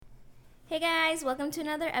Hey guys, welcome to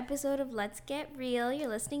another episode of Let's Get Real. You're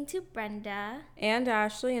listening to Brenda and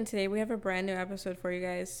Ashley, and today we have a brand new episode for you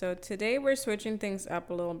guys. So today we're switching things up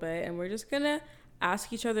a little bit, and we're just gonna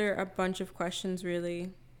ask each other a bunch of questions,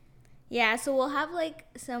 really. Yeah, so we'll have like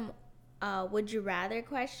some would you rather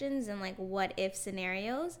questions and like what if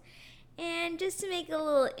scenarios. And just to make it a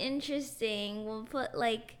little interesting, we'll put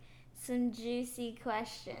like some juicy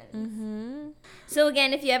questions. So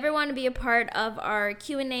again, if you ever want to be a part of our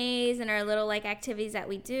Q&As and our little like activities that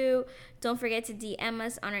we do, don't forget to DM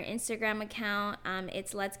us on our Instagram account.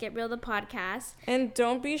 It's Let's Get Real the podcast. And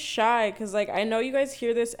don't be shy, because like I know you guys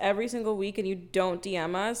hear this every single week and you don't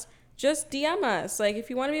DM us. Just DM us. Like if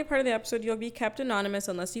you want to be a part of the episode, you'll be kept anonymous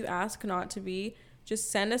unless you ask not to be. Just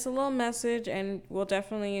send us a little message and we'll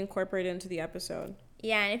definitely incorporate it into the episode.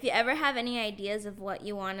 Yeah, and if you ever have any ideas of what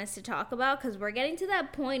you want us to talk about, because we're getting to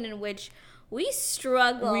that point in which we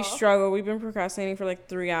struggle. We've been procrastinating for like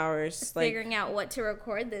 3 hours. Figuring out what to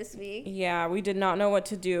record this week. Yeah, we did not know what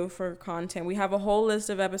to do for content. We have a whole list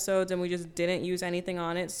of episodes and we just didn't use anything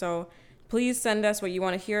on it. So please send us what you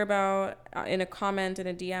want to hear about in a comment, in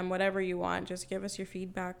a DM, whatever you want. Just give us your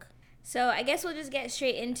feedback. So I guess we'll just get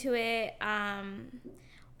straight into it.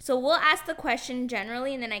 So we'll ask the question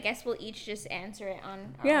generally, and then I guess we'll each just answer it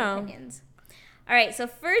on our own opinions. All right, so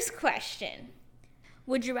first question.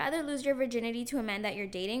 Would you rather lose your virginity to a man that you're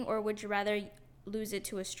dating, or would you rather lose it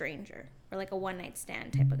to a stranger or like a one-night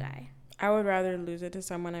stand type of guy? I would rather lose it to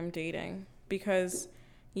someone I'm dating because,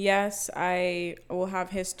 yes, I will have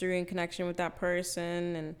history and connection with that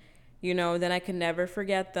person and, you know, then I can never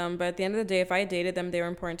forget them. But at the end of the day, if I dated them, they were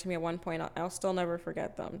important to me at one point, I'll still never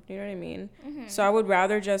forget them. You know what I mean? Mm-hmm. So I would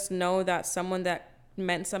rather just know that someone that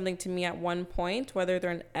meant something to me at one point, whether they're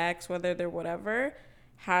an ex, whether they're whatever,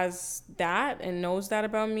 has that and knows that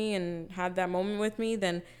about me and had that moment with me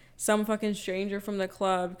than some fucking stranger from the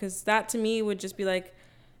club. Because that to me would just be like,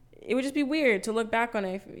 it would just be weird to look back on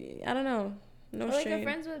it. I don't know. No or like shade. a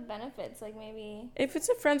friends with benefits, like maybe. If it's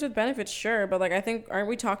a friends with benefits, sure. But like I think, aren't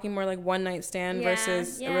we talking more like one night stand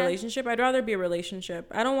versus a relationship? I'd rather be a relationship.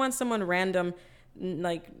 I don't want someone random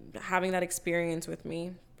like having that experience with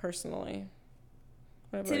me personally.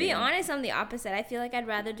 To be honest, I'm the opposite. I feel like I'd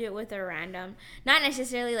rather do it with a random, not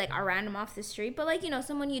necessarily like a random off the street, but like, you know,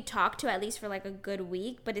 someone you talk to at least for like a good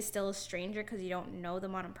week, but is still a stranger because you don't know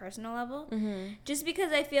them on a personal level. Mm-hmm. Just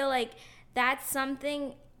because I feel like that's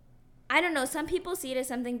something, I don't know, some people see it as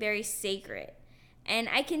something very sacred. And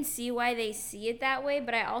I can see why they see it that way,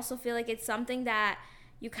 but I also feel like it's something that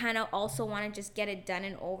you kind of also want to just get it done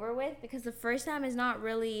and over with, because the first time is not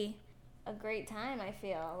really a great time, I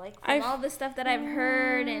feel. Like, from all the stuff that I've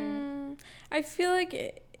heard, and I feel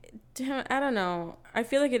like, I don't know. I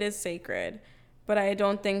feel like it is sacred, but I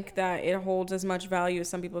don't think that it holds as much value as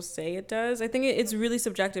some people say it does. I think it's really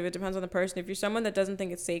subjective. It depends on the person. If you're someone that doesn't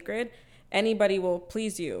think it's sacred, anybody will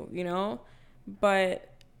please you, you know?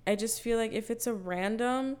 But I just feel like if it's a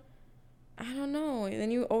random, I don't know,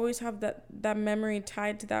 then you always have that memory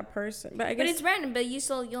tied to that person. But I guess, but it's random, but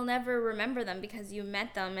you'll never remember them because you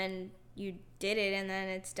met them and you did it, and then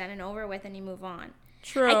it's done and over with and you move on.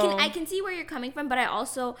 True. I can see where you're coming from, but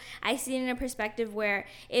I see it in a perspective where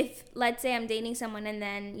if, let's say I'm dating someone and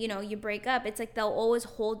then, you know, you break up, it's like they'll always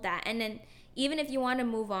hold that. And then even if you want to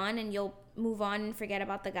move on and you'll move on and forget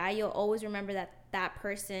about the guy, you'll always remember that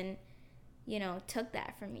person, you know, took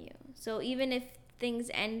that from you. So even if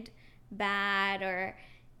things end bad or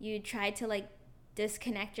you try to like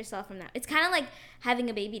disconnect yourself from that, it's kind of like having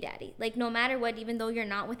a baby daddy. Like no matter what, even though you're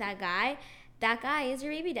not with that guy is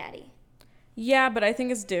your baby daddy. Yeah, but I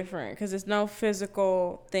think it's different because it's no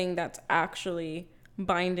physical thing that's actually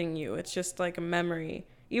binding you. It's just like a memory.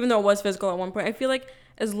 Even though it was physical at one point, I feel like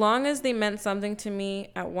as long as they meant something to me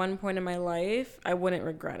at one point in my life, I wouldn't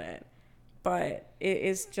regret it. But it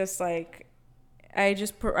is just like, I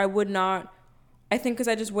would not, I think because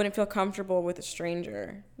I just wouldn't feel comfortable with a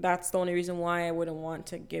stranger. That's the only reason why I wouldn't want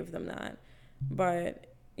to give them that. But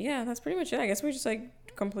yeah, that's pretty much it. I guess we just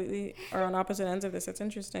like completely are on opposite ends of this. It's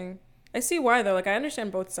interesting. I see why though. Like I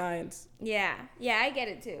understand both sides. Yeah, I get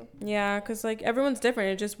it too. Yeah, because like everyone's different.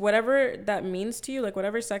 It just whatever that means to you, like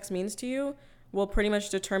whatever sex means to you, will pretty much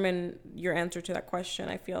determine your answer to that question.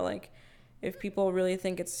 I feel like if people really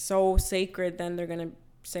think it's so sacred, then they're gonna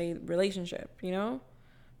say relationship, you know.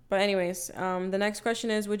 But anyways, the next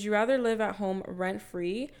question is: would you rather live at home rent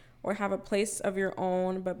free or have a place of your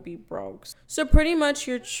own but be broke? So pretty much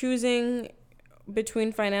you're choosing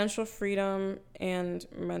between financial freedom and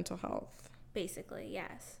mental health. Basically,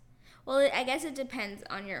 yes. Well, I guess it depends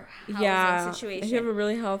on your housing situation. If you have a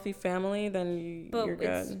really healthy family, then you're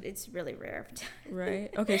good. It's really rare. Right?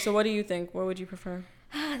 Okay, so what do you think? What would you prefer?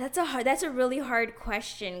 That's a really hard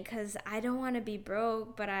question because I don't want to be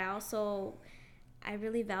broke, but I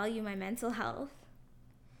really value my mental health.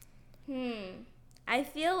 I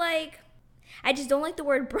feel like I just don't like the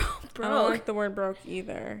word broke. I don't like the word broke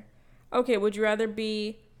either. Okay, would you rather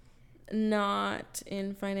be not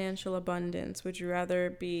in financial abundance? Would you rather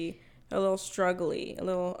be a little struggly, a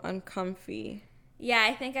little uncomfy? Yeah,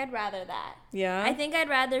 I think I'd rather that. Yeah? I think I'd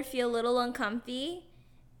rather feel a little uncomfy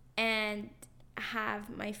and have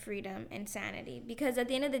my freedom and sanity. Because at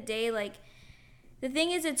the end of the day, like, the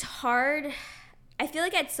thing is, it's hard. I feel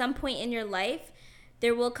like at some point in your life,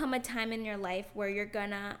 there will come a time in your life where you're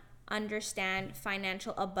gonna understand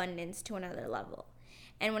financial abundance to another level.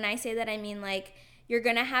 And when I say that, I mean, like, you're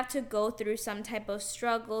gonna have to go through some type of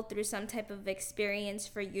struggle, through some type of experience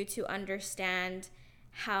for you to understand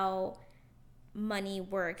how money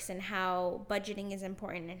works and how budgeting is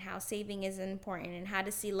important and how saving is important and how to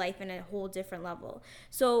see life in a whole different level.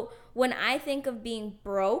 So when I think of being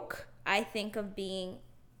broke, I think of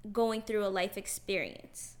going through a life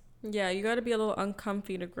experience. Yeah, you got to be a little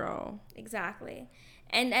uncomfy to grow. Exactly.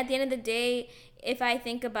 And at the end of the day, if I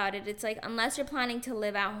think about it, it's like, unless you're planning to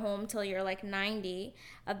live at home till you're like 90,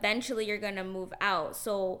 eventually you're going to move out.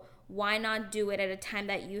 So why not do it at a time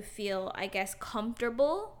that you feel, I guess,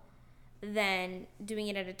 comfortable, than doing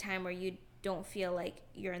it at a time where you don't feel like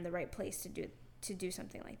you're in the right place to do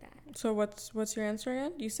something like that. So what's your answer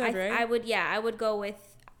again? You said, right? I would go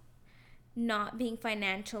with not being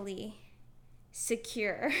financially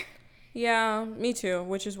secure. Yeah, me too,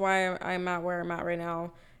 which is why I'm at where I'm at right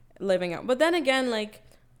now, living out. But then again, like,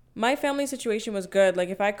 my family situation was good. Like,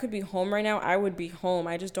 if I could be home right now, I would be home.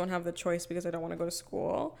 I just don't have the choice because I don't want to go to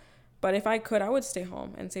school. But if I could, I would stay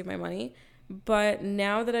home and save my money. But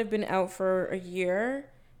now that I've been out for a year,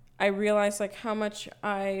 I realize, like, how much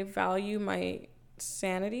I value my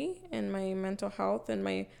sanity and my mental health and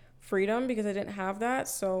my freedom because I didn't have that.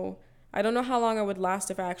 So I don't know how long I would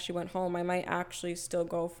last if I actually went home. I might actually still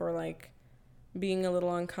go for, like, being a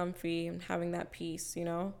little uncomfy and having that peace, you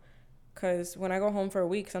know? Because when I go home for a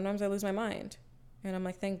week, sometimes I lose my mind. And I'm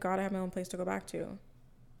like, thank God I have my own place to go back to.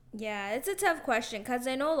 Yeah, it's a tough question because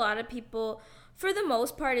I know a lot of people, for the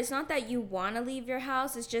most part, it's not that you want to leave your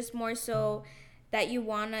house. It's just more so that you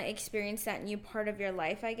want to experience that new part of your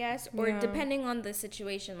life, I guess. Or depending on the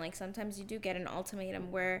situation, like, sometimes you do get an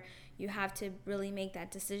ultimatum where you have to really make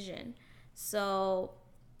that decision. So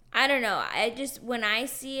I don't know. When I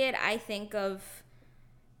see it, I think of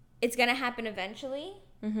it's going to happen eventually.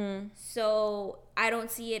 Mm-hmm. So I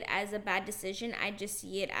don't see it as a bad decision. I just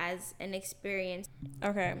see it as an experience.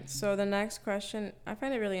 Okay, so the next question, I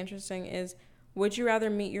find it really interesting, is would you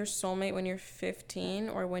rather meet your soulmate when you're 15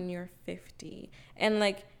 or when you're 50? And,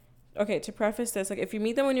 like, okay, to preface this, like, if you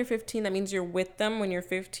meet them when you're 15, that means you're with them when you're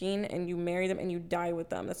 15 and you marry them and you die with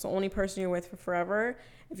them. That's the only person you're with for forever.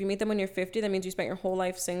 If you meet them when you're 50, that means you spent your whole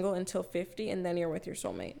life single until 50 and then you're with your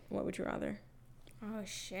soulmate. What would you rather? Oh,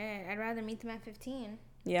 shit. I'd rather meet them at 15.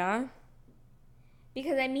 Yeah?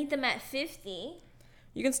 Because I meet them at 50.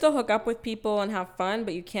 You can still hook up with people and have fun,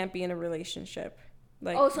 but you can't be in a relationship.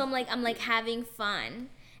 Like, oh, so I'm like having fun.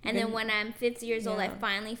 And then when I'm 50 years old, I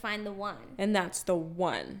finally find the one. And that's the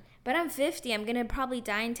one. But I'm 50. I'm going to probably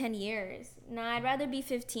die in 10 years. No, I'd rather be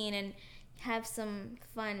 15 and have some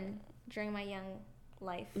fun during my young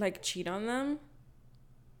life. Like, cheat on them?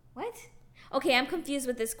 What? Okay, I'm confused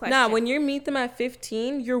with this question. Nah, when you meet them at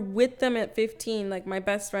 15, you're with them at 15, like my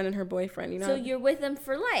best friend and her boyfriend, you know? So you're with them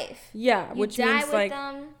for life. Yeah, which means like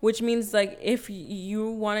which means like if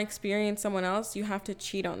you want to experience someone else, you have to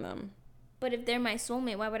cheat on them. But if they're my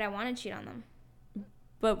soulmate, why would I want to cheat on them?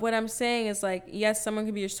 But what I'm saying is, like, yes, someone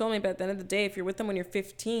can be your soulmate, but at the end of the day, if you're with them when you're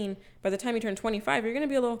 15, by the time you turn 25, you're going to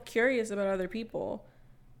be a little curious about other people.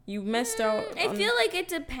 You missed out. I feel like it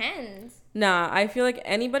depends. Nah, I feel like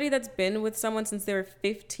anybody that's been with someone since they were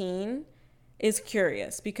 15 is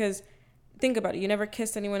curious because think about it. You never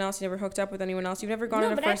kissed anyone else. You never hooked up with anyone else. You've never gone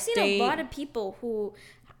on a first date. No, but I've seen a lot of people who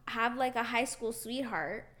have like a high school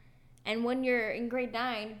sweetheart. And when you're in grade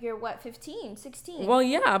 9, you're what, 15, 16? Well,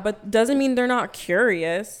 yeah, but doesn't mean they're not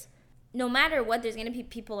curious. No matter what, there's going to be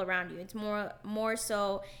people around you. It's more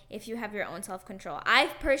so if you have your own self-control. I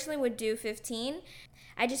personally would do 15.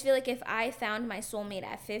 I just feel like if I found my soulmate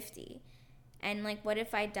at 50, and like, what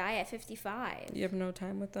if I die at 55? You have no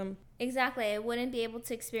time with them. Exactly. I wouldn't be able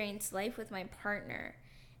to experience life with my partner.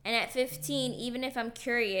 And at 15, even if I'm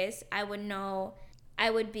curious, I would know I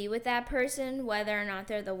would be with that person, whether or not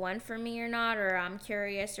they're the one for me or not, or I'm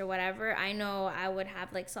curious or whatever. I know I would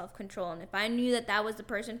have like self-control. And if I knew that that was the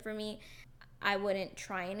person for me, I wouldn't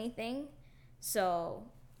try anything. So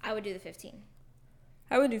I would do the 15.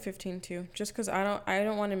 I would do 15 too, just because I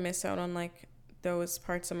don't want to miss out on like those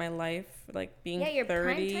parts of my life, like being your 30,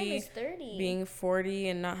 prime time is 30, being 40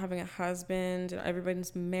 and not having a husband, and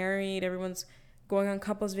everybody's married, everyone's going on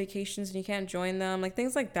couples vacations and you can't join them, like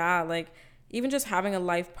things like that. Like even just having a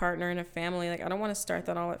life partner and a family, like I don't want to start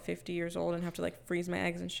that all at 50 years old and have to like freeze my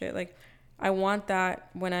eggs and shit. Like I want that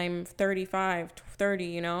when I'm 35, 30,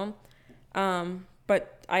 you know?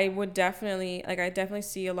 But I would definitely, like I definitely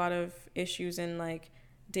see a lot of issues in like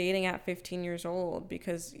dating at 15 years old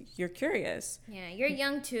because you're curious. Yeah, you're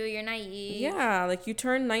young too, you're naive. Yeah, like you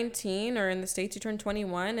turn 19, or in the States you turn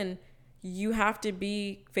 21, and you have to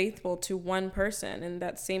be faithful to one person, and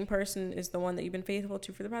that same person is the one that you've been faithful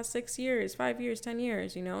to for the past 6 years, 5 years, 10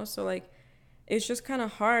 years, you know? So like it's just kind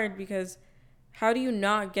of hard because how do you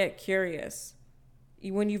not get curious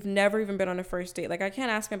when you've never even been on a first date? Like I can't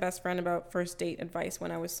ask my best friend about first date advice when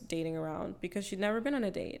I was dating around because she'd never been on a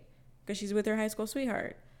date because she's with her high school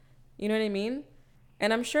sweetheart. You know what I mean?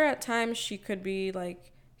 And I'm sure at times she could be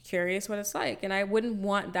like curious what it's like, and I wouldn't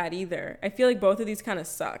want that either. I feel like both of these kind of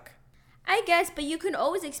suck. I guess, but you can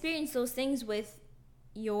always experience those things with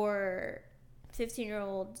your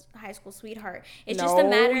 15-year-old high school sweetheart. It's just a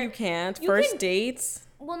matter. No, you can't. First dates.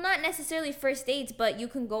 Well, not necessarily first dates, but you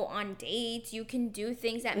can go on dates. You can do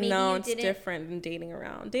things that maybe you didn't. No, it's different than dating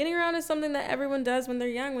around. Dating around is something that everyone does when they're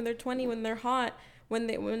young, when they're 20, when they're hot, when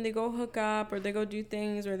they go hook up or they go do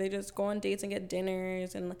things, or they just go on dates and get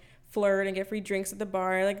dinners and flirt and get free drinks at the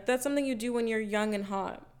bar. Like that's something you do when you're young and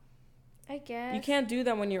hot. I guess. You can't do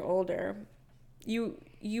that when you're older. You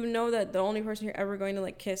know that the only person you're ever going to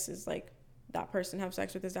like kiss is like that person, have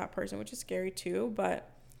sex with is that person, which is scary too, but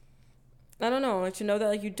I don't know, like to know that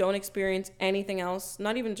like you don't experience anything else,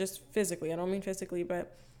 not even just physically, I don't mean physically,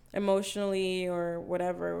 but emotionally or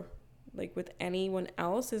whatever, like with anyone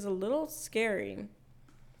else is a little scary.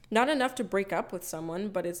 Not enough to break up with someone,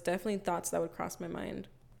 but it's definitely thoughts that would cross my mind.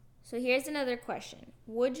 So here's another question.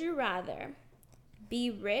 Would you rather be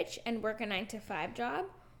rich and work a 9-to-5 job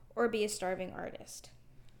or be a starving artist?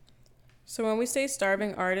 So when we say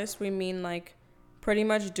starving artist, we mean like pretty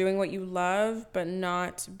much doing what you love, but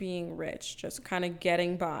not being rich, just kind of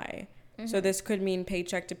getting by. Mm-hmm. So this could mean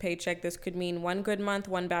paycheck to paycheck. This could mean one good month,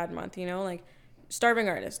 one bad month, you know, like starving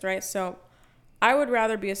artist, right? So I would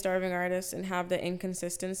rather be a starving artist and have the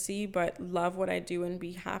inconsistency, but love what I do and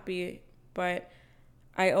be happy. But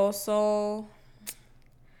I also,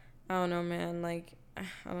 I don't know, man, like, I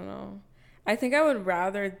don't know. I think I would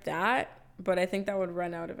rather that, but I think that would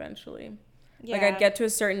run out eventually. Yeah. Like I'd get to a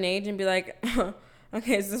certain age and be like,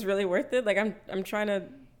 okay, is this really worth it? Like I'm trying to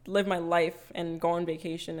live my life and go on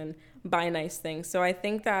vacation and buy nice things. So I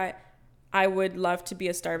think that I would love to be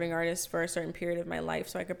a starving artist for a certain period of my life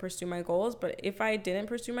so I could pursue my goals. But if I didn't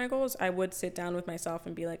pursue my goals, I would sit down with myself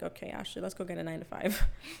and be like, okay, Ashley, let's go get a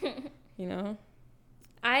 9-to-5. You know?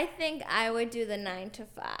 I think I would do the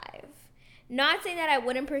 9-to-5. Not saying that I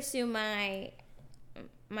wouldn't pursue my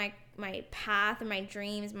path, my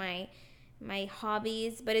dreams, my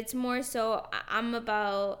hobbies, but it's more so I'm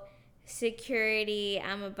about security.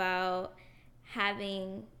 I'm about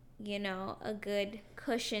having, you know, a good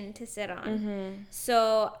cushion to sit on. Mm-hmm.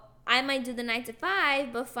 So I might do the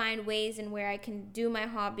 9-to-5, but find ways in where I can do my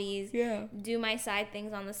hobbies, do my side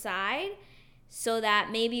things on the side, so that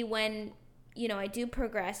maybe when, you know, I do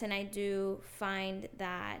progress and I do find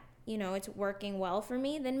that, you know, it's working well for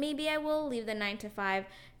me, then maybe I will leave the 9-to-5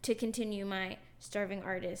 to continue my starving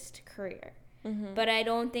artist career. Mm-hmm. But I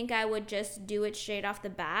don't think I would just do it straight off the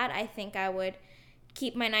bat. I think I would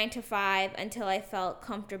keep my 9-to-5 until I felt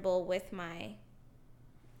comfortable with my,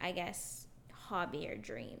 I guess, hobby or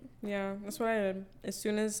dream. Yeah, that's what I did. As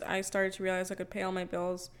soon as I started to realize I could pay all my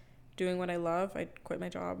bills doing what I love, I quit my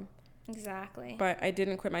job. Exactly. But I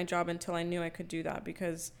didn't quit my job until I knew I could do that,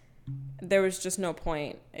 because there was just no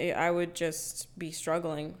point. I would just be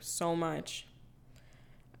struggling so much.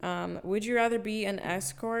 Would you rather be an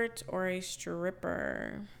escort or a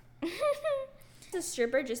stripper? A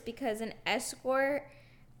stripper, just because an escort,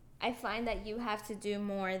 I find that you have to do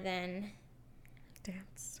more than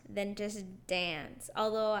just dance.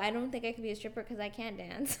 Although I don't think I could be a stripper because I can't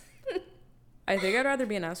dance. I think I'd rather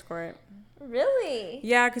be an escort. Really?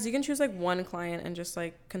 Yeah, because you can choose like one client and just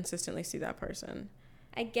like consistently see that person.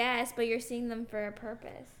 I guess, but you're seeing them for a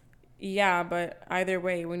purpose. Yeah, but either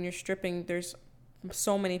way, when you're stripping, there's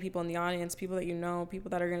so many people in the audience, people that you know, people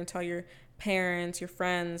that are going to tell your parents, your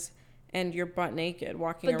friends, and you're butt naked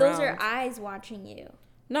walking around. But those are eyes watching you.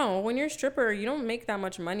 No, when you're a stripper, you don't make that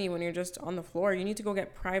much money when you're just on the floor. You need to go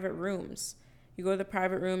get private rooms. You go to the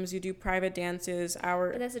private rooms, you do private dances.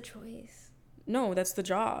 But that's a choice. No, that's the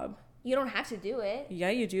job. You don't have to do it. Yeah,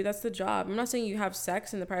 you do. That's the job. I'm not saying you have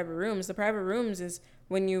sex in the private rooms. The private rooms is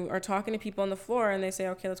when you are talking to people on the floor and they say,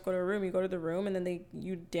 okay, let's go to a room. You go to the room and then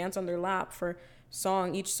you dance on their lap for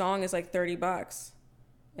song. Each song is like $30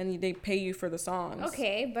 and they pay you for the songs.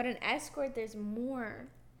 Okay, but an escort, there's more.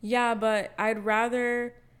 Yeah, but I'd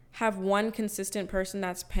rather have one consistent person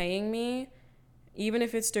that's paying me, even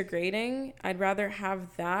if it's degrading. I'd rather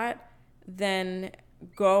have that than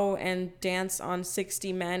go and dance on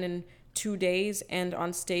 60 men in 2 days and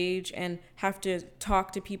on stage and have to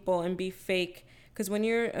talk to people and be fake. Because when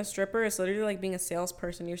you're a stripper, it's literally like being a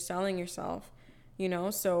salesperson. You're selling yourself, you know?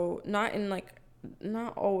 So not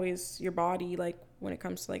always your body, like when it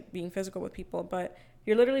comes to like being physical with people, but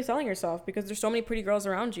you're literally selling yourself because there's so many pretty girls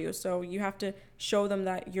around you. So you have to show them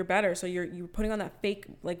that you're better. So you're putting on that fake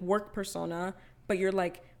like work persona, but you're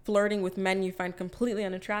like flirting with men you find completely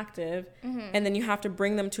unattractive, and then you have to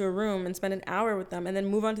bring them to a room and spend an hour with them and then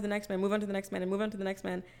move on to the next man, move on to the next man, and move on to the next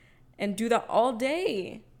man, and do that all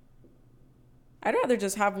day. I'd rather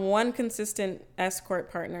just have one consistent escort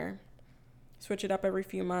partner. Switch it up every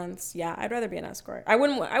few months. Yeah, I'd rather be an escort. I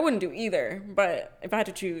wouldn't do either, but if I had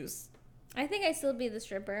to choose. I think I'd still be the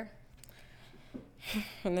stripper.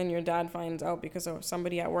 And then your dad finds out because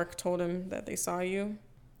somebody at work told him that they saw you.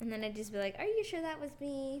 And then I'd just be like, are you sure that was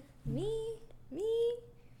me? Me?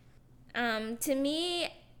 To me,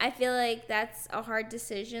 I feel like that's a hard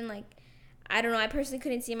decision. Like, I don't know. I personally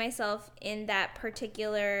couldn't see myself in that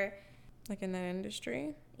particular... Like in that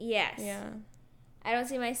industry? Yes. Yeah. I don't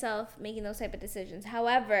see myself making those type of decisions.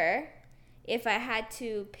 However, if I had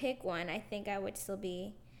to pick one, I think I would still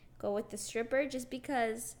go with the stripper just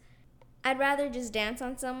because I'd rather just dance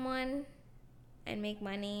on someone and make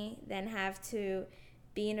money than have to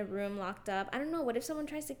be in a room locked up. I don't know. What if someone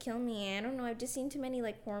tries to kill me? I don't know. I've just seen too many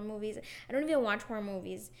like horror movies. I don't even watch horror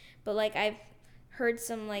movies, but like I've heard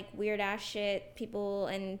some like weird ass shit. People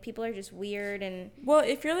are just weird. And well,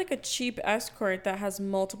 if you're like a cheap escort that has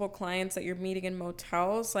multiple clients that you're meeting in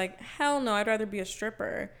motels, like hell no, I'd rather be a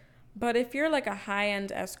stripper. But if you're like a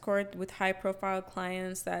high-end escort with high-profile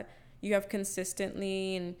clients that you have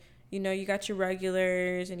consistently, and you know you got your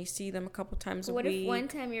regulars and you see them a couple times a week. What if one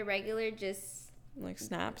time your regular just like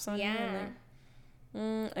snaps on you? Yeah.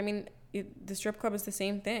 I mean, the strip club is the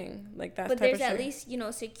same thing. Like that. But type there's of at shit. least, you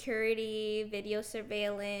know, security, video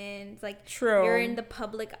surveillance. Like, true. You're in the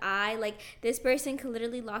public eye. Like, this person could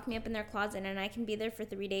literally lock me up in their closet and I can be there for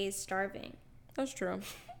 3 days starving. That's true.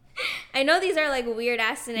 I know these are like weird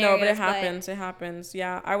ass scenarios. No, but it happens. It happens.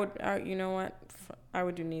 Yeah, I would. You know what? I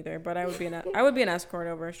would do neither. But I would be an escort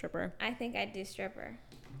over a stripper. I think I'd do stripper.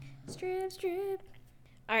 Strip.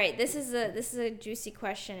 All right, this is a juicy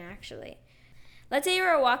question actually. Let's say you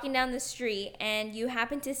were walking down the street and you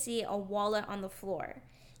happen to see a wallet on the floor.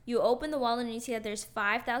 You open the wallet and you see that there's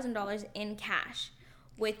 $5,000 in cash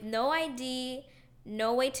with no ID,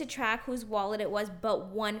 no way to track whose wallet it was, but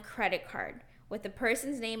one credit card with the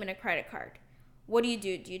person's name and a credit card. What do?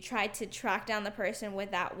 Do you try to track down the person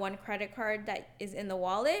with that one credit card that is in the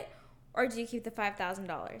wallet, or do you keep the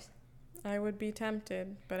 $5,000? I would be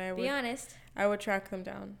tempted, but I would... Be honest. I would track them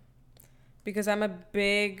down. Because I'm a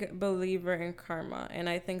big believer in karma. And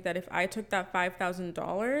I think that if I took that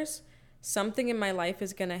 $5,000, something in my life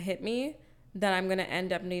is going to hit me that I'm going to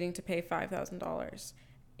end up needing to pay $5,000.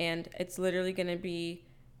 And it's literally going to be...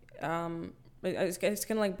 it's going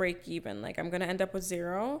to like break even. Like I'm going to end up with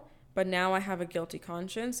zero. But now I have a guilty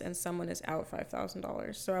conscience and someone is out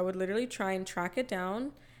 $5,000. So I would literally try and track it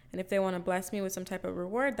down. And if they want to bless me with some type of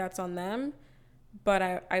reward, that's on them. But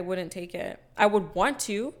I wouldn't take it. I would want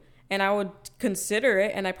to, and I would consider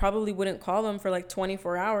it, and I probably wouldn't call them for like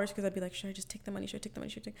 24 hours because I'd be like, should I just take the money?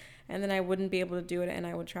 And then I wouldn't be able to do it, and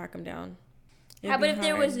I would track them down. How about if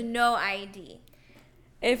there was no ID?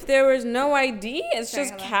 If there was no ID, it's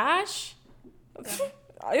just cash.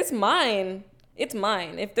 It's mine. It's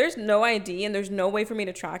mine. If there's no ID and there's no way for me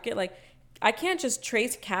to track it, like I can't just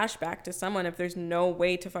trace cash back to someone if there's no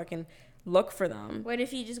way to fucking look for them. What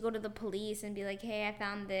if you just go to the police and be like, hey, I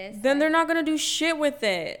found this? Then they're not going to do shit with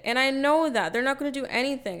it. And I know that. They're not going to do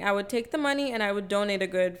anything. I would take the money and I would donate a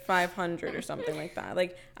good $500 or something like that.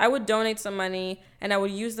 Like, I would donate some money and I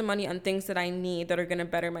would use the money on things that I need that are going to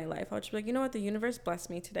better my life. I would just be like, you know what? The universe blessed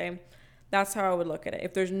me today. That's how I would look at it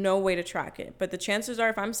if there's no way to track it. But the chances are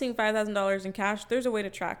if I'm seeing $5,000 in cash, there's a way to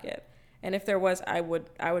track it. And if there was, I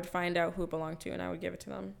would find out who it belonged to and I would give it to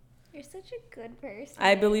them. You're such a good person.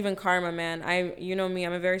 I believe in karma, man. You know me,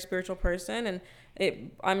 I'm a very spiritual person, and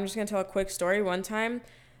I'm just gonna tell a quick story. One time,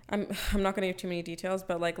 I'm not gonna give too many details,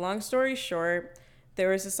 but like long story short, there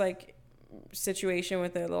was this like situation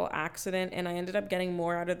with a little accident, and I ended up getting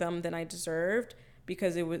more out of them than I deserved.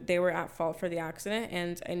 because they were at fault for the accident,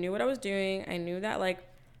 and I knew what I was doing. I knew that like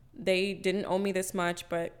they didn't owe me this much,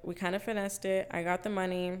 but we kind of finessed it. I got the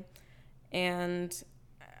money, and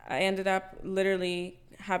I ended up literally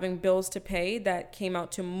having bills to pay that came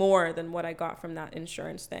out to more than what I got from that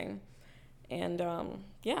insurance thing. And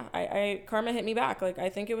I karma hit me back. Like I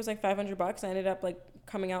think it was like $500. I ended up like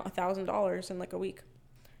coming out $1,000 in like a week,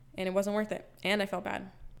 and it wasn't worth it. And I felt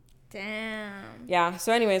bad. Damn. Yeah.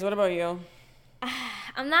 So, anyways, what about you?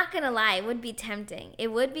 I'm not gonna lie. It would be tempting.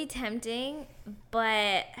 It would be tempting,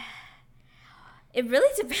 but it really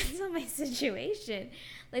depends on my situation.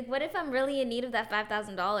 Like, what if I'm really in need of that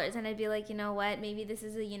 $5,000, and I'd be like, you know what? Maybe this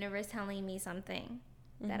is the universe telling me something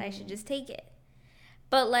that I should just take it.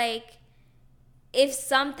 But like, if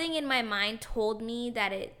something in my mind told me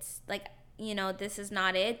that it's like, you know, this is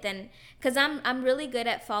not it, then, because I'm really good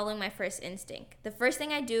at following my first instinct. The first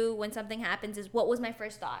thing I do when something happens is, what was my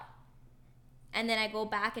first thought? And then I go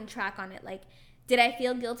back and track on it. Like, did I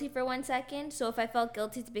feel guilty for 1 second? So if I felt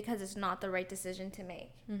guilty, it's because it's not the right decision to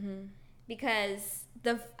make. Because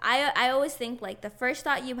I always think like the first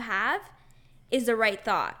thought you have is the right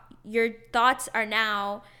thought. Your thoughts are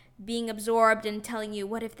now being absorbed and telling you,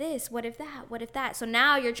 what if this, what if that, what if that? So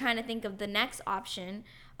now you're trying to think of the next option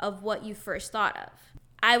of what you first thought of.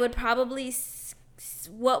 I would probably,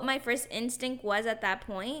 what my first instinct was at that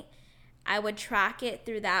point, I would track it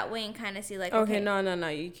through that way and kind of see like, okay, no.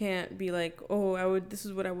 You can't be like, oh, this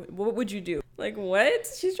is what I would, what would you do? Like, what?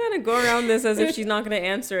 She's trying to go around this as if she's not going to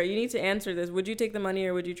answer it. You need to answer this. Would you take the money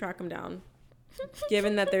or would you track him down?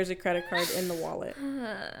 Given that there's a credit card in the wallet.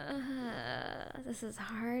 This is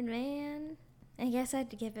hard, man. I guess I'd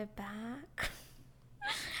give it back.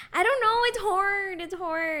 I don't know. It's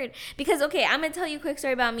hard. Because, okay, I'm going to tell you a quick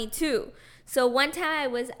story about me, too. So, one time I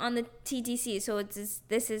was on the TTC. So,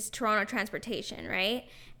 this is Toronto Transportation, right?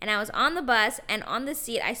 And I was on the bus, and on the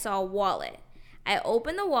seat, I saw a wallet. I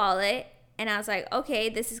opened the wallet, and I was like, okay,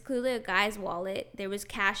 this is clearly a guy's wallet. There was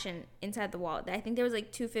cash inside the wallet. I think there was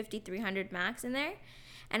like $250, $300 max in there.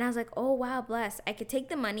 And I was like, oh, wow, bless. I could take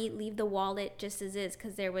the money, leave the wallet just as is,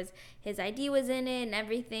 because there was, his ID was in it and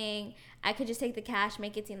everything. I could just take the cash,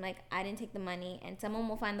 make it seem like I didn't take the money, and someone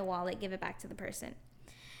will find the wallet, give it back to the person.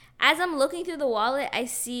 As I'm looking through the wallet, I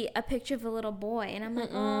see a picture of a little boy, and I'm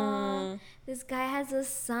like, oh, this guy has a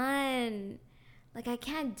son. Like, I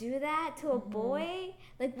can't do that to a boy.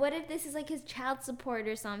 Like, what if this is like his child support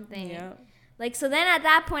or something? Yeah. Like, so then at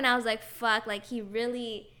that point, I was like, fuck, like, he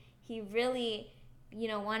really, you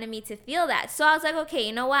know, wanted me to feel that. So I was like, okay,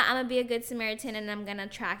 you know what? I'm going to be a good Samaritan, and I'm going to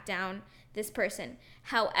track down this person.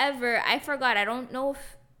 However, I forgot. I don't know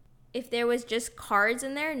if there was just cards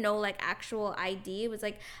in there, no, like, actual ID. It was,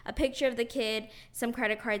 like, a picture of the kid, some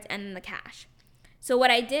credit cards, and then the cash. So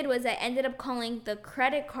what I did was I ended up calling the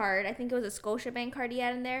credit card. I think it was a Scotiabank card he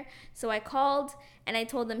had in there. So I called, and I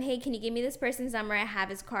told them, hey, can you give me this person's number? I have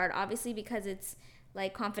his card. Obviously, because it's,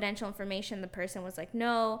 like, confidential information, the person was like,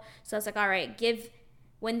 no. So I was like, all right,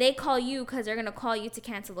 when they call you, because they're going to call you to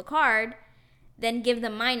cancel the card, then give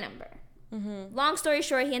them my number. Long story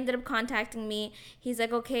short, he ended up contacting me. He's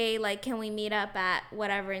like, okay, like, can we meet up at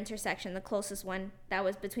whatever intersection, the closest one that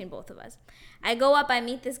was between both of us. I go up, I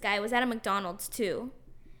meet this guy. I was at a McDonald's, too.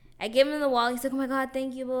 I give him the wallet. He's like, oh, my God,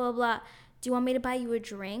 thank you, blah, blah, blah. Do you want me to buy you a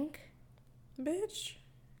drink? Bitch.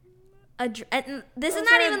 This is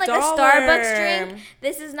not even like a Starbucks drink.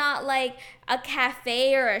 This is not like a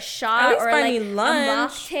cafe or a shot or like a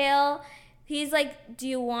mocktail. He's like, do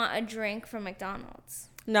you want a drink from McDonald's?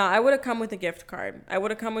 No, I would have come with a gift card. I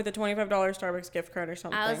would have come with a $25 Starbucks gift card or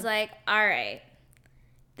something. I was like, all right,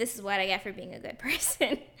 this is what I get for being a good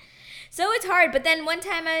person. So it's hard. But then one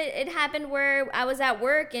time it happened where I was at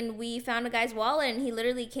work and we found a guy's wallet, and he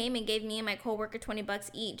literally came and gave me and my coworker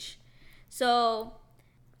 $20 each. So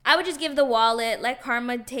I would just give the wallet, let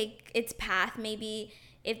karma take its path. Maybe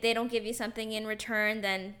if they don't give you something in return,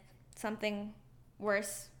 then something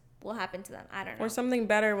worse will happen to them. I don't know. Or something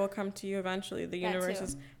better will come to you eventually. The universe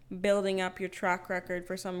is building up your track record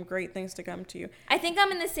for some great things to come to you. I think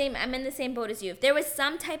I'm in the same boat as you. If there was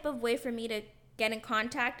some type of way for me to get in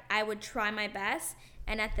contact, I would try my best.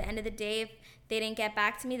 And at the end of the day, if they didn't get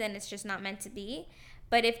back to me, then it's just not meant to be.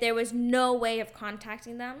 But if there was no way of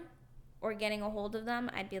contacting them or getting a hold of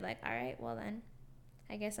them, I'd be like, all right, well then,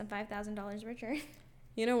 I guess I'm $5,000 richer.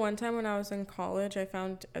 You know, one time when I was in college, I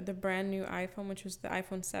found the brand new iPhone, which was the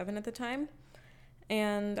iPhone 7 at the time.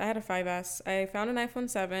 And I had a 5S. I found an iPhone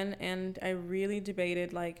 7, and I really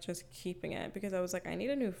debated, like, just keeping it. Because I was like, I need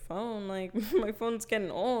a new phone. Like, my phone's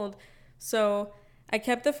getting old. So I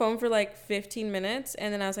kept the phone for like 15 minutes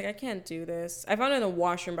and then I was like, I can't do this. I found it in the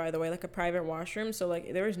washroom, by the way, like a private washroom. So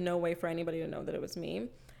like there was no way for anybody to know that it was me.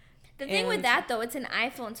 The thing with that though, it's an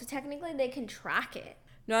iPhone. So technically they can track it.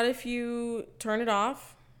 Not if you turn it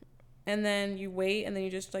off and then you wait and then you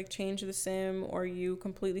just like change the SIM or you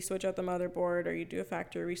completely switch out the motherboard or you do a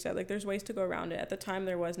factory reset. Like there's ways to go around it. At the time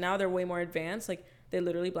there was. Now they're way more advanced. Like they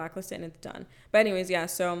literally blacklist it and it's done. But anyways, yeah,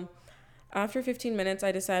 so after 15 minutes,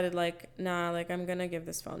 I decided, like, nah, like, I'm going to give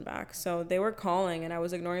this phone back. So they were calling, and I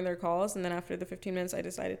was ignoring their calls. And then after the 15 minutes, I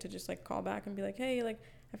decided to just, like, call back and be like, hey, like,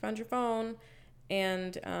 I found your phone.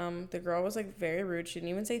 And the girl was, like, very rude. She didn't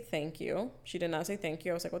even say thank you. She did not say thank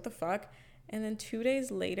you. I was like, what the fuck? And then 2 days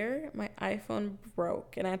later, my iPhone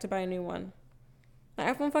broke, and I had to buy a new one.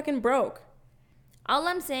 My iPhone fucking broke. All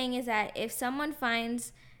I'm saying is that if someone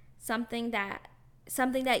finds something that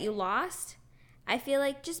you lost, I feel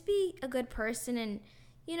like just be a good person and,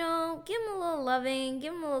 you know, give them a little loving,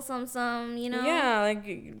 give them a little something, you know? Yeah,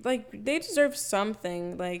 like they deserve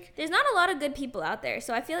something. Like, there's not a lot of good people out there,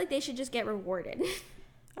 so I feel like they should just get rewarded.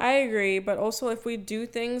 I agree, but also if we do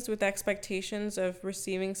things with expectations of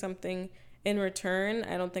receiving something in return,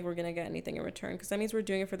 I don't think we're going to get anything in return because that means we're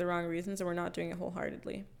doing it for the wrong reasons and we're not doing it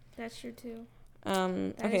wholeheartedly. That's true, too.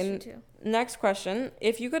 Okay, next question.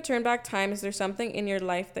 If you could turn back time, is there something in your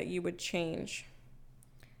life that you would change?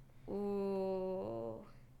 Ooh.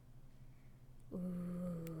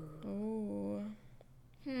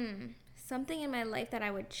 Something in my life that I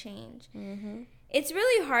would change. Mm-hmm. It's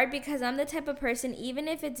really hard because I'm the type of person, even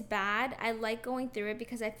if it's bad, I like going through it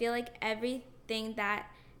because I feel like everything that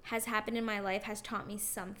has happened in my life has taught me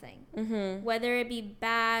something. Mm-hmm. Whether it be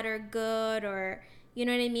bad or good or, you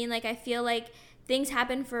know what I mean? Like, I feel like things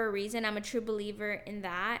happen for a reason. I'm a true believer in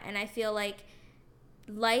that. And I feel like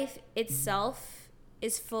life itself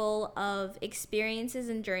is full of experiences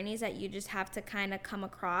and journeys that you just have to kind of come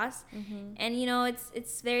across. Mm-hmm. And, you know,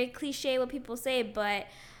 it's very cliche what people say, but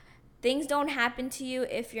things don't happen to you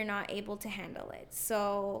if you're not able to handle it.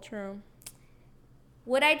 So, true.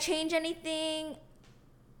 Would I change anything?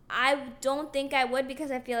 I don't think I would because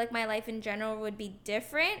I feel like my life in general would be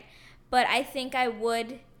different. But I think I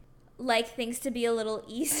would like things to be a little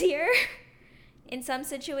easier. In some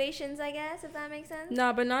situations, I guess, if that makes sense.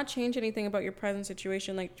 No, but not change anything about your present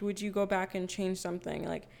situation. Like, would you go back and change something?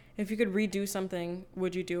 Like, if you could redo something,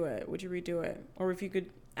 would you do it? Would you redo it? Or if you could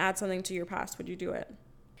add something to your past, would you do it?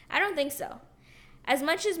 I don't think so. As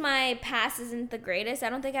much as my past isn't the greatest, I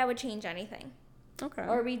don't think I would change anything. Okay.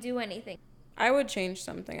 Or redo anything. I would change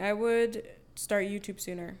something. I would start YouTube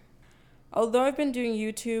sooner. Although I've been doing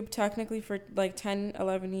YouTube technically for like 10,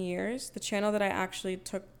 11 years, the channel that I actually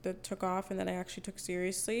took off and that I actually took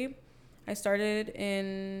seriously, I started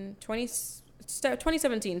in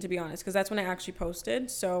 2017, to be honest, because that's when I actually posted.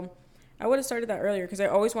 So I would have started that earlier because I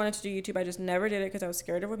always wanted to do YouTube. I just never did it because I was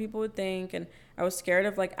scared of what people would think. And I was scared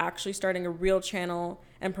of like actually starting a real channel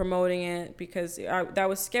and promoting it because that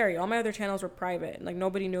was scary. All my other channels were private and like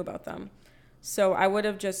nobody knew about them. So I would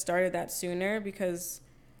have just started that sooner because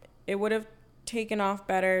it would have taken off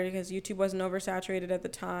better because YouTube wasn't oversaturated at the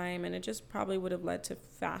time and it just probably would have led to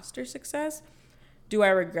faster success. Do I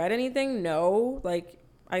regret anything? No. Like,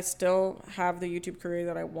 I still have the YouTube career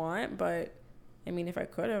that I want, but I mean, if I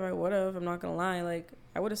could have, I would have. I'm not going to lie. Like,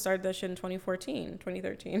 I would have started that shit in 2013.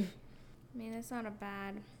 I mean, that's not a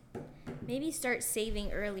bad... Maybe start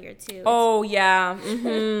saving earlier, too. Oh, yeah.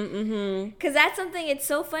 Mm-hmm. Because that's something, it's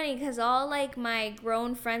so funny because all, like, my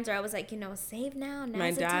grown friends are always like, you know, save now. Now's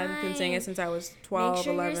my the dad's time. Been saying it since I was 12, Make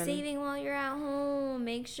sure 11. You're saving while you're at home.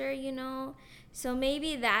 Make sure, you know. So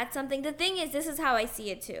maybe that's something. The thing is, this is how I see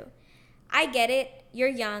it, too. I get it. You're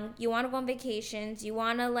young. You want to go on vacations. You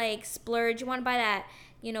want to, like, splurge. You want to buy that,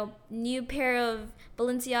 you know, new pair of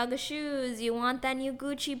Balenciaga shoes. You want that new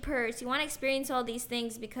Gucci purse. You want to experience all these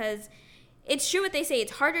things because it's true what they say.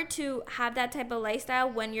 It's harder to have that type of lifestyle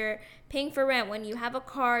when you're paying for rent, when you have a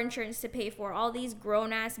car insurance to pay for, all these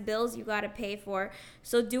grown-ass bills you got to pay for.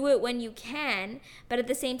 So do it when you can. But at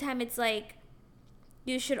the same time, it's like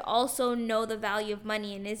you should also know the value of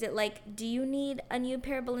money. And is it like, do you need a new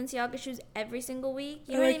pair of Balenciaga shoes every single week?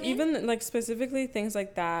 You know what I mean? Even like specifically things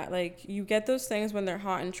like that. Like you get those things when they're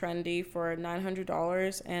hot and trendy for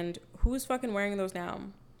 $900, and who's fucking wearing those now?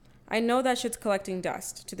 I know that shit's collecting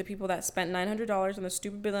dust to the people that spent $900 on the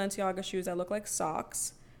stupid Balenciaga shoes that look like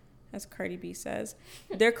socks, as Cardi B says.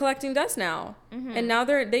 They're collecting dust now, and now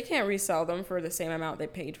they can't resell them for the same amount they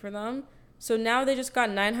paid for them. So now they just got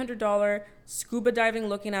 $900 scuba diving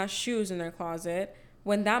looking ass shoes in their closet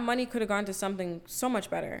when that money could have gone to something so much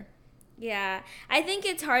better. Yeah, I think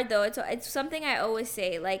it's hard though. It's something I always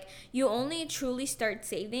say. Like, you only truly start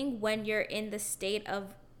saving when you're in the state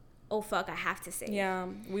of, oh fuck, I have to save. Yeah,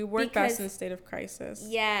 we work best in a state of crisis.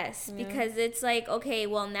 Yes, yeah. Because it's like, okay,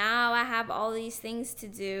 well, now I have all these things to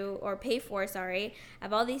do, or pay for, sorry. I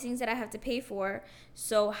have all these things that I have to pay for.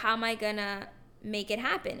 So how am I gonna make it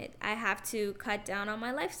happen? I have to cut down on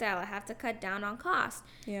my lifestyle. I have to cut down on cost.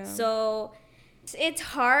 Yeah. So it's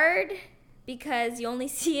hard because you only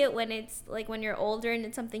see it when it's like when you're older and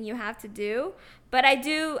it's something you have to do. But I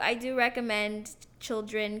do recommend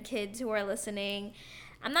kids who are listening.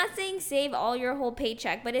 I'm not saying save all your whole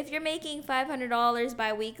paycheck, but if you're making $500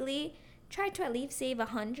 bi-weekly, try to at least save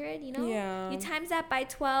 $100, you know? Yeah. You times that by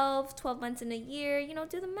 12 months in a year, you know,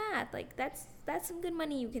 do the math. Like, that's some good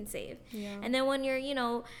money you can save. Yeah. And then when you're, you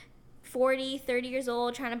know, 40, 30 years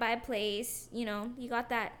old, trying to buy a place, you know, you got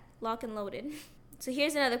that lock and loaded. So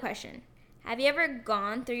here's another question. Have you ever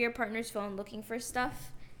gone through your partner's phone looking for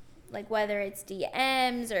stuff? Like whether it's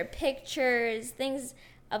DMs or pictures, things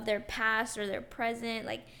of their past or their present,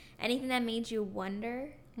 like anything that made you wonder?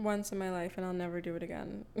 Once in my life, and I'll never do it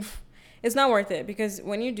again. It's not worth it, because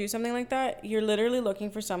when you do something like that, you're literally looking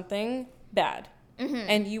for something bad. Mm-hmm.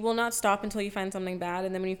 And you will not stop until you find something bad.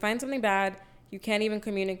 And then when you find something bad, you can't even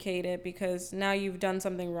communicate it because now you've done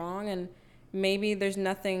something wrong, and maybe there's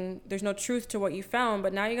no truth to what you found,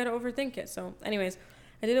 but now you got to overthink it. So anyways,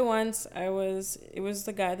 I did it once. It was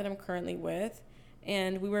the guy that I'm currently with,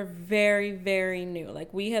 and we were very, very new.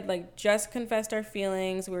 Like, we had like just confessed our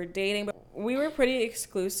feelings. We were dating, but we were pretty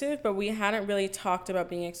exclusive, but we hadn't really talked about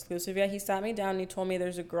being exclusive yet. He sat me down and he told me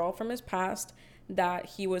there's a girl from his past that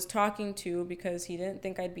he was talking to because he didn't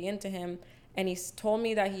think I'd be into him, and he told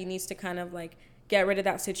me that he needs to kind of like get rid of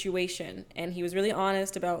that situation. And he was really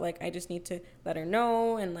honest about like, I just need to let her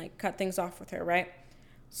know and like cut things off with her, right?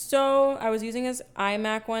 So I was using his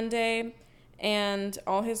iMac one day, and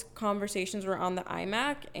all his conversations were on the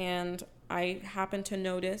iMac, and I happened to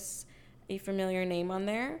notice a familiar name on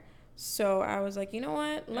there. So I was like, you know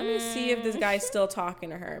what? Let me see if this guy's still talking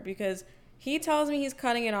to her, because he tells me he's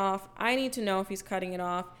cutting it off. I need to know if he's cutting it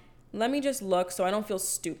off. Let me just look so I don't feel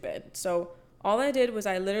stupid. So all I did was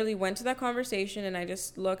I literally went to that conversation and I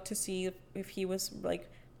just looked to see if he was like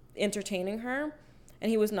entertaining her. And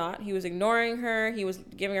he was not. He was ignoring her. He was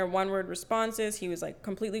giving her one-word responses. He was like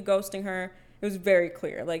completely ghosting her. It was very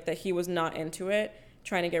clear like that he was not into it,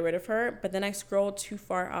 trying to get rid of her. But then I scrolled too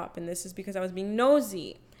far up, and this is because I was being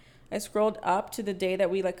nosy. I scrolled up to the day that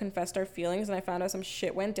we like confessed our feelings, and I found out some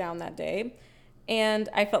shit went down that day. And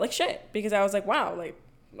I felt like shit because I was like, wow, like,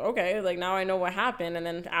 okay, like now I know what happened. And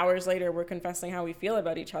then hours later we're confessing how we feel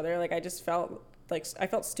about each other. Like, I just felt like I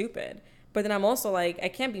felt stupid. But then I'm also like, I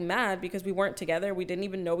can't be mad because we weren't together. We didn't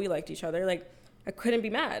even know we liked each other. Like, I couldn't be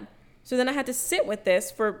mad. So then I had to sit with this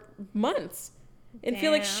for months and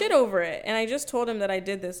feel like shit over it. And I just told him that I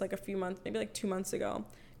did this like a few months, maybe like 2 months ago,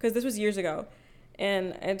 because this was years ago.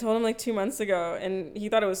 And I told him like 2 months ago, and he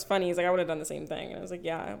thought it was funny. He's like, I would have done the same thing. And I was like,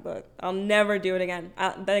 yeah, but I'll never do it again.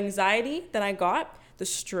 The anxiety that I got, the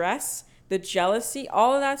stress, the jealousy,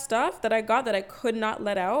 all of that stuff that I got that I could not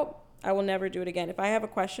let out, I will never do it again. If I have a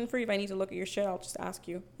question for you, if I need to look at your shit, I'll just ask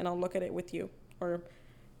you, and I'll look at it with you, or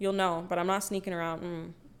you'll know. But I'm not sneaking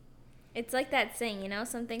around. It's like that saying, you know,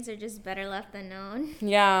 some things are just better left unknown.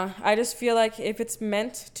 Yeah, I just feel like if it's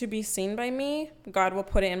meant to be seen by me, God will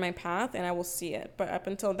put it in my path and I will see it. But up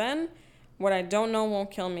until then, what I don't know won't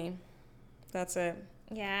kill me. That's it.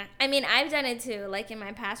 Yeah. I mean, I've done it too. Like in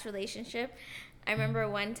my past relationship, I remember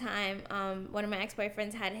one time one of my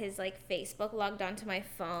ex-boyfriends had his like Facebook logged onto my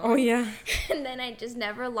phone. Oh, yeah. And then I just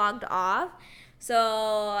never logged off.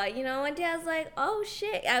 So, you know, one day I was like, oh,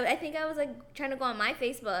 shit. I think I was like trying to go on my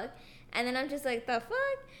Facebook. And then I'm just like, the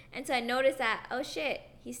fuck? And so I noticed that, oh, shit,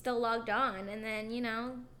 he's still logged on. And then, you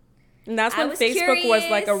know. And that's when Facebook was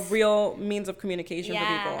like a real means of communication for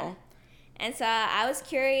people. And so I was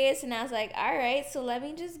curious, and I was like, all right, so let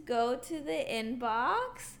me just go to the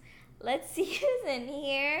inbox. Let's see who's in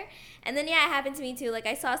here. And then, yeah, it happened to me too. Like,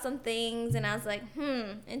 I saw some things, and I was like,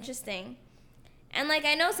 interesting. And, like,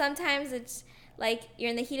 I know sometimes it's like you're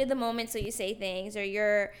in the heat of the moment, so you say things, or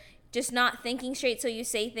you're just not thinking straight, so you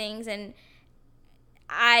say things. And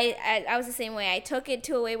I was the same way. I took it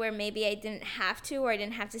to a way where maybe I didn't have to, or I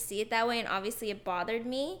didn't have to see it that way, and obviously it bothered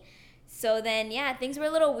me. So then, yeah, things were a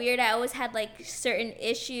little weird. I always had like certain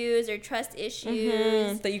issues or trust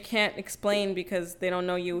issues that you can't explain because they don't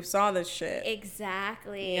know you saw this shit.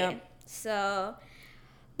 Exactly. Yep. So,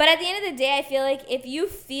 but at the end of the day, I feel like if you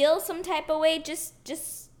feel some type of way,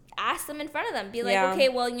 just ask them in front of them. Be like, okay,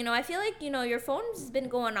 well, you know, I feel like, you know, your phone's been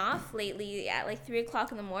going off lately at like 3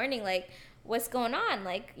 o'clock in the morning. Like, what's going on?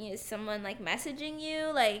 Like, you know, someone like messaging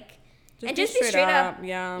you, like, and just be straight up.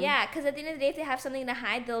 Yeah. Yeah, because at the end of the day, if they have something to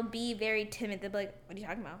hide, they'll be very timid. They'll be like, what are you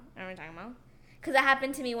talking about? I don't know what you're talking about. Because that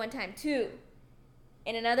happened to me one time, too.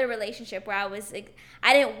 In another relationship where I was like,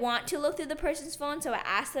 I didn't want to look through the person's phone, so I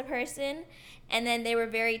asked the person, and then they were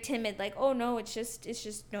very timid, like, oh no, it's just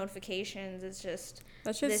notifications, it's just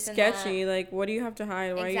that's just sketchy. Like, what do you have to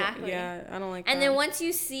hide? Why exactly. I don't like. And then once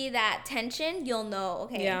you see that tension, you'll know,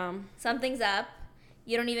 okay, something's up.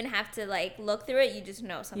 You don't even have to like look through it. You just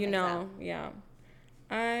know something's up. Yeah,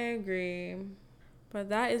 I agree. But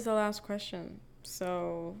that is the last question.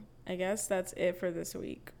 So I guess that's it for this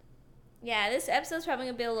week. Yeah, this episode's probably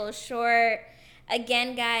going to be a little short.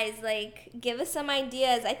 Again, guys, like, give us some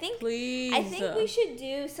ideas. Please. I think we should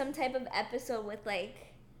do some type of episode with,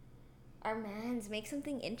 like, our mans. Make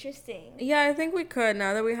something interesting. Yeah, I think we could.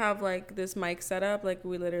 Now that we have, like, this mic set up, like,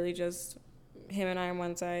 we literally just, him and I on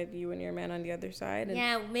one side, you and your man on the other side. And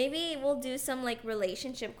yeah, maybe we'll do some, like,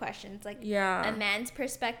 relationship questions. Like, a man's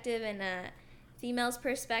perspective and a female's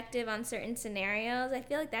perspective on certain scenarios. I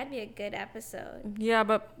feel like that'd be a good episode. Yeah,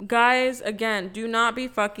 but guys, again, do not be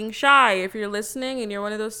fucking shy. If you're listening and you're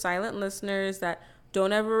one of those silent listeners that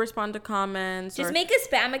don't ever respond to comments, just make a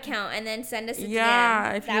spam account and then send us a DM.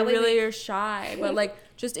 Yeah, if you really are shy. But like,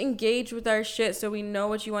 just engage with our shit so we know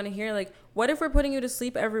what you want to hear. Like, what if we're putting you to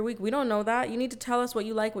sleep every week? We don't know that. You need to tell us what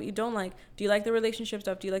you like, what you don't like. Do you like the relationship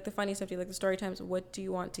stuff? Do you like the funny stuff? Do you like the story times? What do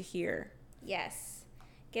you want to hear? Yes.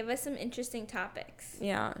 Give us some interesting topics.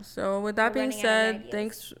 Yeah. So with that being said,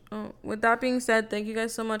 thanks. With that being said, thank you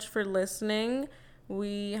guys so much for listening.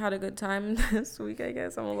 We had a good time this week. I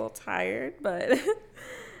guess I'm a little tired, but it's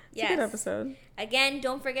a good episode. Again,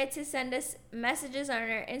 don't forget to send us messages on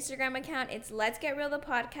our Instagram account. It's Let's Get Real the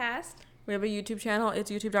Podcast. We have a YouTube channel. It's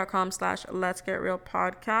youtube.com/Let's Get Real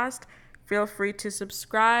Podcast. Feel free to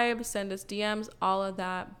subscribe, send us DMs, all of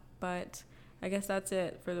that. But I guess that's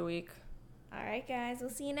it for the week. All right, guys. We'll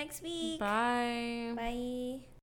see you next week. Bye. Bye.